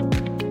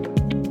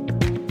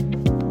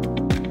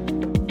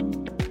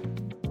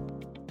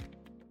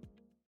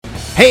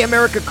 Hey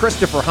America,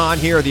 Christopher Hahn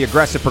here, the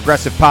Aggressive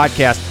Progressive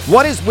Podcast.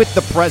 What is with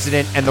the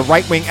president and the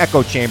right-wing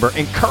echo chamber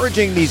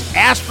encouraging these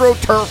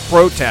AstroTurf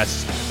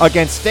protests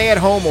against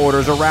stay-at-home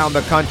orders around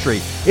the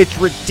country? It's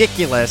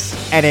ridiculous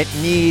and it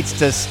needs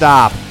to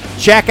stop.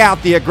 Check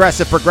out the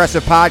Aggressive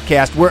Progressive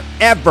Podcast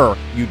wherever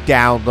you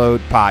download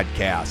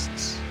podcasts.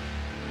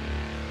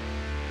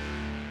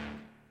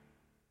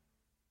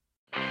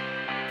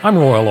 I'm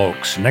Royal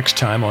Oakes. Next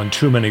time on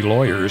Too Many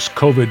Lawyers,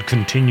 COVID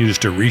continues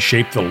to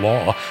reshape the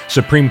law.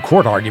 Supreme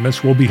Court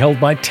arguments will be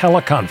held by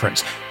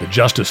teleconference. The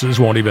justices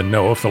won't even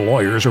know if the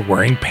lawyers are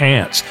wearing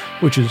pants,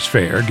 which is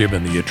fair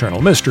given the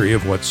eternal mystery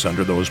of what's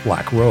under those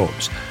black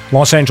robes.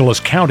 Los Angeles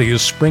County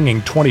is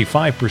springing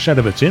 25%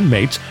 of its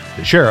inmates.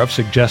 The sheriff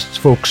suggests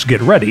folks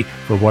get ready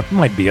for what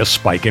might be a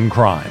spike in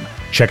crime.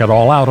 Check it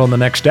all out on the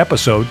next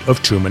episode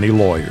of Too Many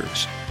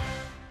Lawyers.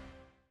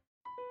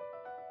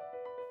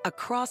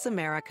 Across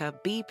America,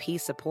 BP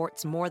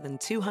supports more than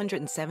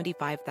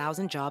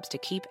 275,000 jobs to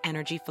keep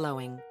energy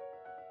flowing.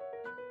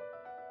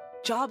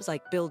 Jobs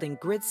like building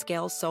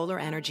grid-scale solar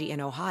energy in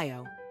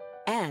Ohio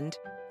and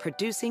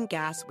producing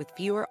gas with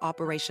fewer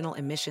operational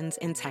emissions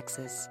in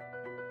Texas.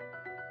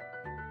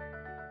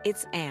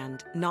 It's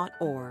and, not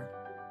or.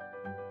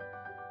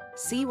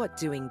 See what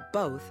doing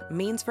both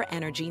means for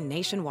energy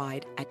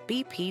nationwide at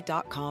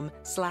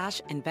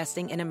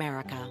bp.com/investing in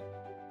America.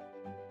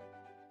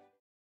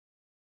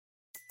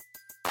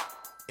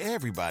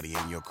 Everybody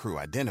in your crew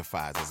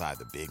identifies as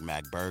either Big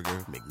Mac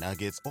Burger,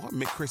 McNuggets, or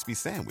McCrispy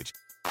Sandwich.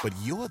 But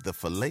you're the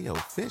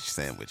Filet-O-Fish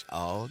Sandwich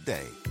all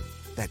day.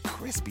 That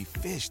crispy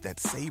fish, that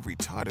savory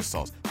tartar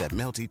sauce, that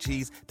melty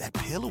cheese, that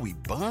pillowy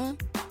bun.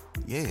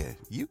 Yeah,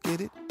 you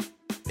get it.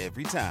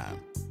 Every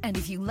time. And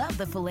if you love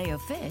the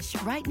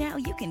Filet-O-Fish, right now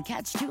you can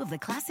catch 2 of the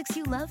classics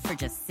you love for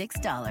just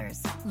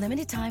 $6.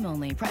 Limited time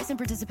only. Price and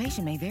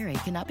participation may vary.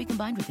 Cannot be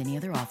combined with any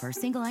other offer.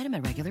 Single item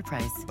at regular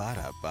price.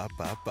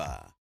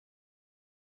 Ba-da-ba-ba-ba.